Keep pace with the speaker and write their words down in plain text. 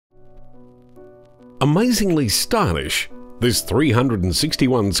Amazingly stylish, this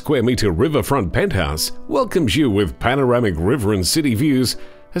 361 square metre riverfront penthouse welcomes you with panoramic river and city views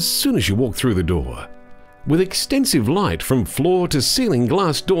as soon as you walk through the door. With extensive light from floor to ceiling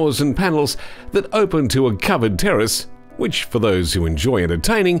glass doors and panels that open to a covered terrace, which for those who enjoy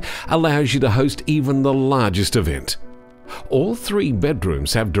entertaining allows you to host even the largest event. All 3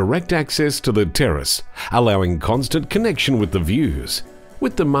 bedrooms have direct access to the terrace, allowing constant connection with the views,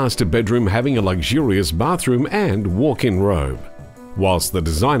 with the master bedroom having a luxurious bathroom and walk-in robe, whilst the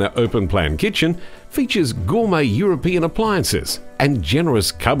designer open-plan kitchen features gourmet European appliances and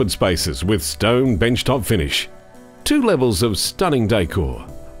generous cupboard spaces with stone benchtop finish. 2 levels of stunning decor,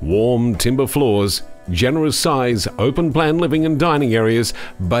 warm timber floors, generous size open-plan living and dining areas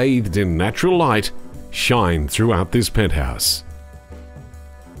bathed in natural light shine throughout this penthouse.